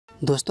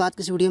दोस्तों आज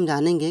की इस वीडियो में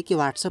जानेंगे कि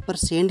व्हाट्सएप पर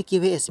सेंड किए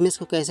हुए एसएमएस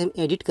को कैसे हम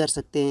एडिट कर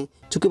सकते हैं।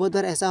 क्योंकि बहुत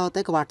बार ऐसा होता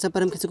है कि व्हाट्सएप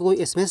पर हम किसी को कोई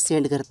एसएमएस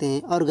सेंड करते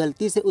हैं और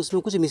गलती से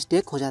उसमें कुछ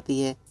मिस्टेक हो जाती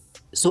है।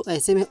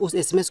 ऐसे में उस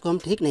एसएमएस को हम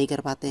ठीक नहीं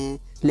कर पाते हैं।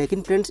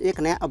 लेकिन फ्रेंड्स एक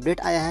नया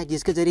अपडेट आया है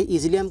जिसके जरिए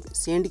इजीली हम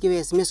सेंड किए हुए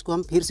एसएमएस को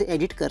हम फिर से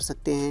एडिट कर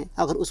सकते हैं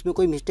अगर उसमें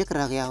कोई मिस्टेक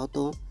रह गया हो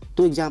तो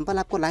एग्जाम्पल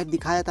आपको लाइव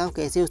दिखा देता हूँ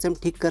कैसे उसे हम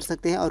ठीक कर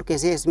सकते हैं और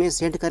कैसे एसएमएस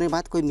सेंड करने के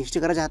बाद कोई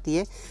मिस्टेक रह जाती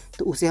है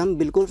तो उसे हम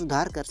बिल्कुल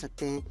सुधार कर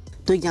सकते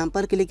हैं। तो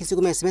एग्जाम्पल के लिए किसी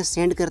को मैं एसएमएस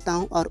सेंड करता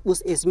हूँ और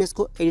उस एसएमएस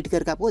को एडिट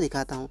करके आपको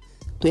दिखाता हूँ।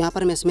 तो यहाँ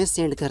पर हम एसएमएस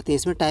सेंड करते हैं,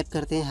 इसमें टाइप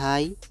करते हैं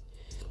हाई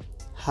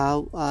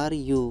हाउ आर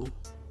यू।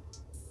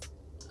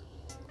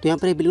 तो यहाँ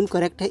पर ये बिल्कुल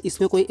करेक्ट है,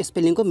 इसमें कोई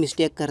स्पेलिंग को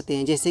मिस्टेक करते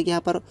हैं, जैसे कि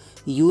यहाँ पर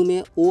यू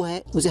में ओ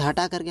है उसे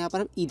हटा करके यहाँ पर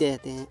हम ई दे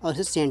देते हैं और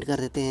इसे सेंड कर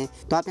देते हैं।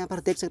 तो आप यहाँ पर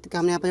देख सकते हैं कि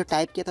हमने यहाँ पर जो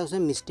टाइप किया था उसमें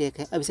मिस्टेक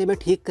है। अब इसे हमें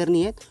ठीक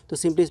करनी है तो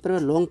सिंपली इस पर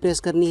लॉन्ग प्रेस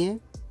करनी है।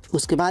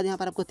 उसके बाद यहाँ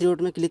पर आपको थ्री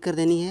डॉट में क्लिक कर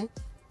देनी है।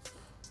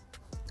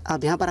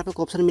 अब यहाँ पर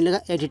आपको ऑप्शन मिलेगा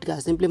एडिट का,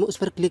 सिंपली हमें उस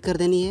पर क्लिक कर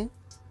देनी है।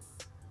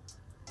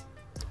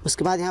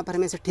 उसके बाद यहाँ पर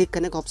हमें इसे ठीक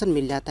करने का ऑप्शन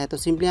मिल जाता है तो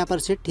सिंपली यहाँ पर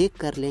इसे ठीक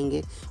कर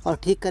लेंगे और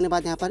ठीक करने के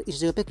बाद यहाँ पर इस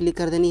जगह पे क्लिक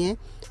कर देनी है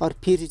और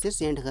फिर इसे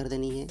सेंड कर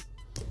देनी है।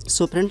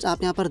 सो फ्रेंड्स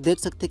आप यहाँ पर देख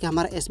सकते हैं कि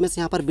हमारा एसएमएस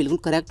यहाँ पर बिल्कुल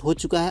करेक्ट हो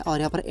चुका है और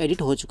यहाँ पर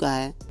एडिट हो चुका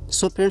है।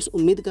 सो फ्रेंड्स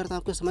उम्मीद करता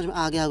हूँ आपको समझ में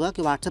आ गया होगा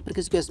कि व्हाट्सएप पर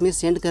किसी को एसएमएस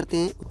सेंड करते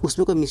हैं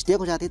उसमें कोई मिस्टेक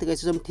हो जाती है तो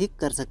कैसे हम ठीक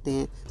कर सकते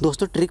हैं।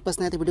 दोस्तों ट्रिक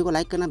पसंद आए तो वीडियो को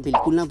लाइक करना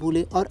बिल्कुल ना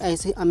भूलें और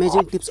ऐसे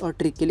अमेजिंग टिप्स और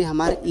ट्रिक के लिए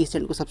हमारे इस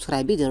चैनल को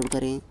सब्सक्राइब भी जरूर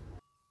करें।